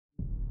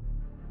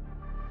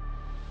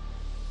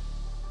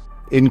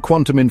In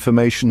quantum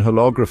information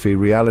holography,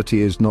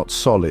 reality is not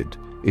solid,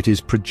 it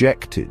is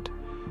projected.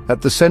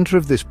 At the center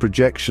of this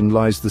projection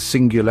lies the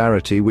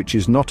singularity, which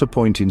is not a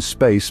point in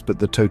space but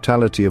the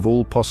totality of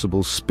all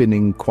possible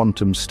spinning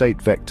quantum state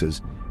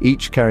vectors,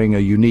 each carrying a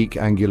unique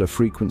angular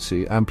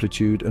frequency,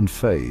 amplitude, and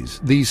phase.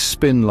 These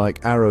spin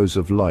like arrows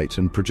of light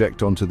and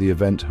project onto the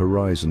event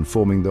horizon,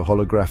 forming the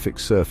holographic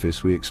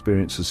surface we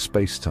experience as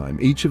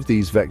spacetime. Each of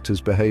these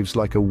vectors behaves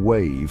like a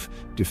wave,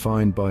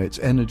 defined by its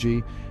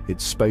energy,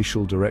 its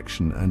spatial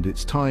direction, and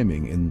its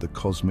timing in the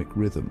cosmic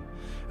rhythm.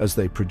 As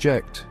they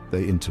project,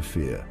 they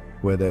interfere.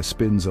 Where their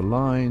spins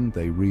align,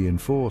 they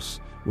reinforce.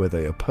 Where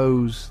they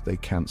oppose, they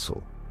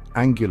cancel.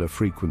 Angular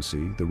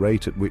frequency, the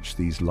rate at which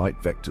these light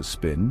vectors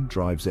spin,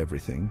 drives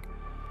everything.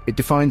 It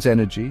defines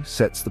energy,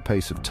 sets the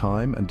pace of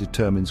time, and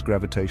determines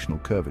gravitational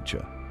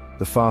curvature.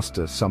 The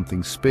faster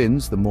something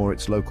spins, the more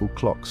its local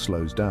clock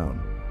slows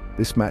down.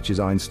 This matches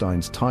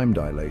Einstein's time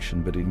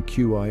dilation, but in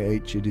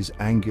QIH it is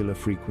angular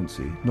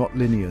frequency, not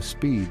linear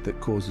speed, that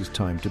causes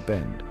time to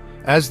bend.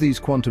 As these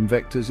quantum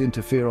vectors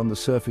interfere on the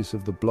surface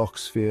of the Bloch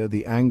sphere,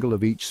 the angle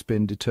of each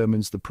spin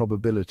determines the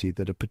probability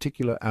that a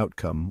particular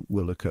outcome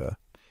will occur.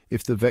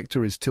 If the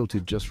vector is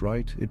tilted just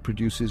right, it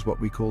produces what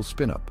we call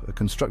spin-up, a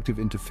constructive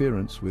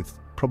interference with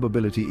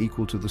probability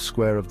equal to the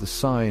square of the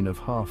sine of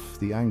half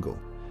the angle.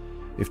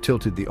 If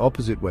tilted the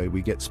opposite way,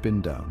 we get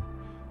spin down,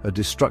 a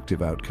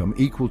destructive outcome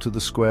equal to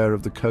the square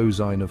of the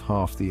cosine of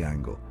half the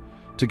angle.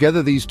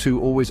 Together, these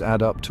two always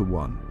add up to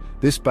 1.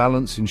 This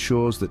balance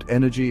ensures that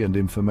energy and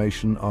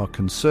information are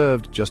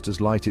conserved just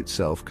as light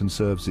itself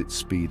conserves its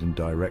speed and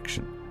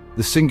direction.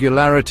 The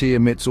singularity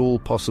emits all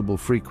possible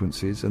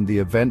frequencies, and the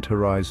event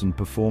horizon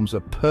performs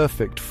a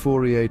perfect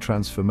Fourier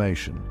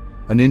transformation,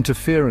 an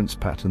interference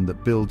pattern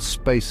that builds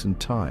space and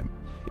time.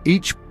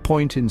 Each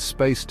point in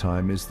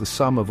space-time is the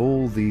sum of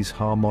all these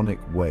harmonic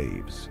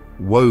waves,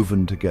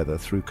 woven together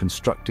through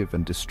constructive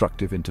and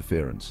destructive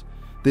interference.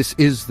 This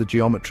is the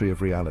geometry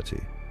of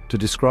reality. To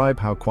describe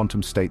how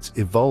quantum states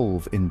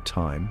evolve in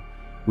time,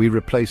 we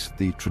replace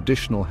the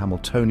traditional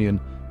Hamiltonian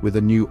with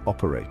a new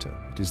operator.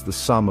 It is the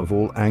sum of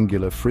all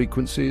angular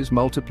frequencies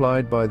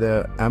multiplied by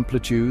their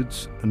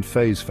amplitudes and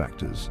phase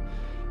factors.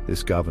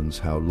 This governs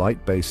how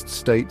light-based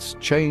states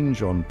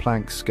change on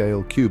Planck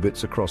scale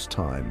qubits across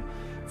time,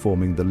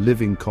 forming the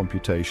living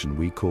computation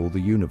we call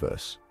the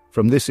universe.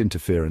 From this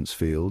interference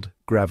field,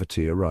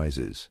 gravity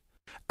arises.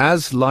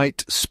 As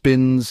light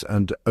spins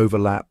and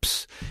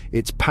overlaps,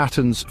 its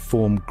patterns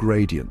form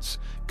gradients,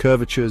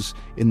 curvatures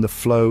in the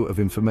flow of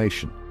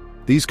information.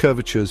 These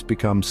curvatures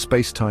become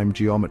space-time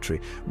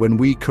geometry. When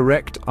we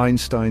correct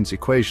Einstein's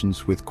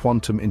equations with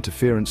quantum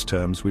interference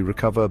terms, we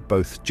recover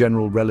both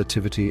general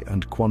relativity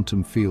and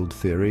quantum field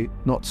theory,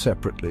 not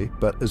separately,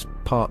 but as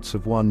parts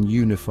of one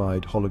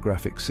unified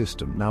holographic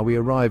system. Now we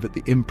arrive at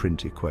the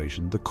imprint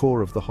equation, the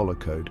core of the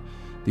holocode.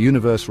 The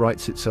universe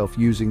writes itself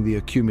using the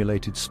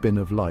accumulated spin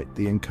of light.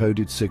 The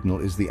encoded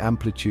signal is the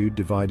amplitude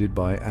divided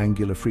by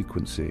angular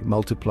frequency,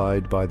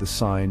 multiplied by the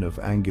sine of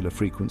angular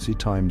frequency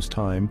times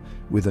time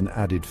with an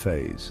added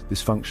phase.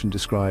 This function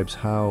describes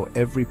how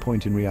every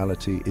point in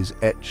reality is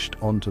etched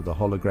onto the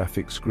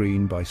holographic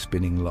screen by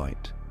spinning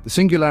light. The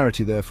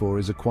singularity, therefore,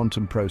 is a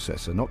quantum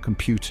processor, not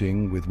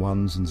computing with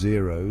ones and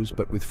zeros,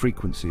 but with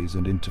frequencies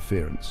and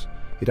interference.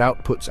 It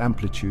outputs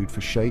amplitude for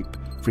shape,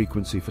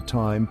 frequency for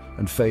time,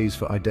 and phase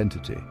for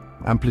identity.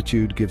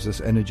 Amplitude gives us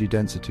energy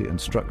density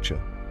and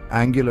structure.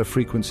 Angular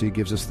frequency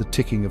gives us the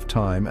ticking of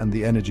time and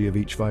the energy of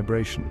each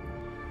vibration.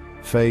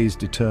 Phase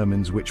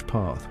determines which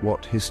path,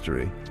 what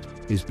history,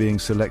 is being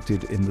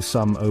selected in the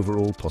sum over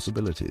all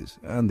possibilities.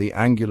 And the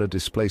angular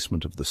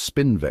displacement of the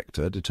spin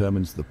vector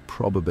determines the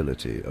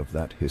probability of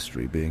that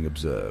history being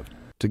observed.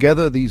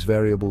 Together, these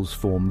variables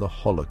form the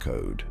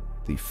holocode,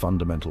 the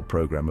fundamental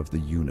program of the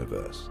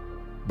universe.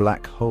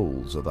 Black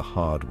holes are the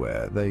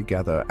hardware. They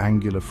gather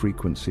angular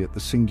frequency at the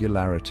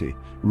singularity,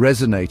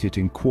 resonate it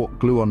in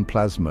quark-gluon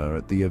plasma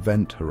at the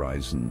event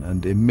horizon,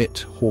 and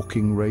emit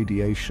Hawking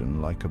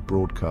radiation like a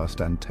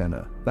broadcast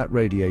antenna. That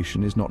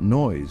radiation is not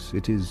noise,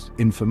 it is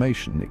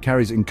information. It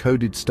carries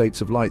encoded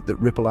states of light that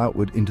ripple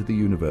outward into the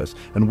universe,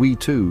 and we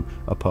too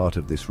are part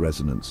of this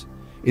resonance.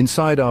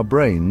 Inside our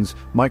brains,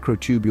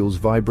 microtubules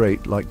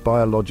vibrate like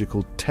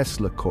biological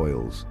Tesla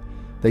coils.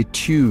 They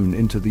tune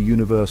into the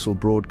universal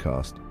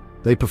broadcast.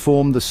 They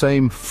perform the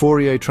same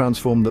Fourier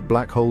transform that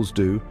black holes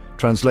do,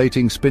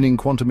 translating spinning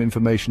quantum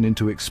information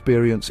into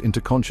experience, into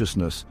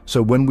consciousness.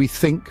 So when we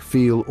think,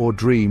 feel, or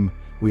dream,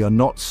 we are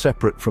not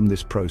separate from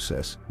this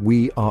process.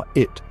 We are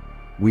it.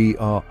 We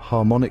are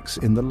harmonics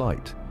in the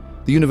light.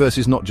 The universe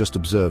is not just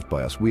observed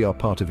by us, we are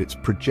part of its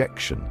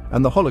projection.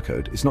 And the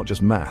holocode is not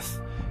just math,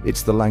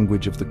 it's the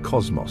language of the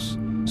cosmos.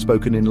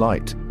 Spoken in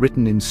light,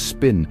 written in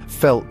spin,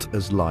 felt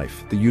as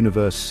life. The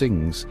universe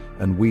sings,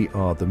 and we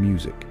are the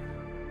music.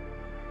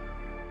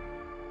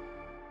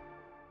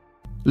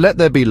 Let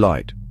there be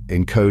light,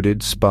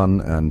 encoded,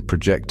 spun, and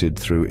projected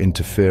through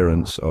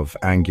interference of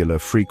angular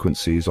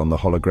frequencies on the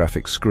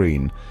holographic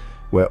screen,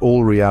 where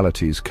all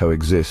realities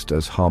coexist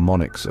as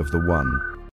harmonics of the one.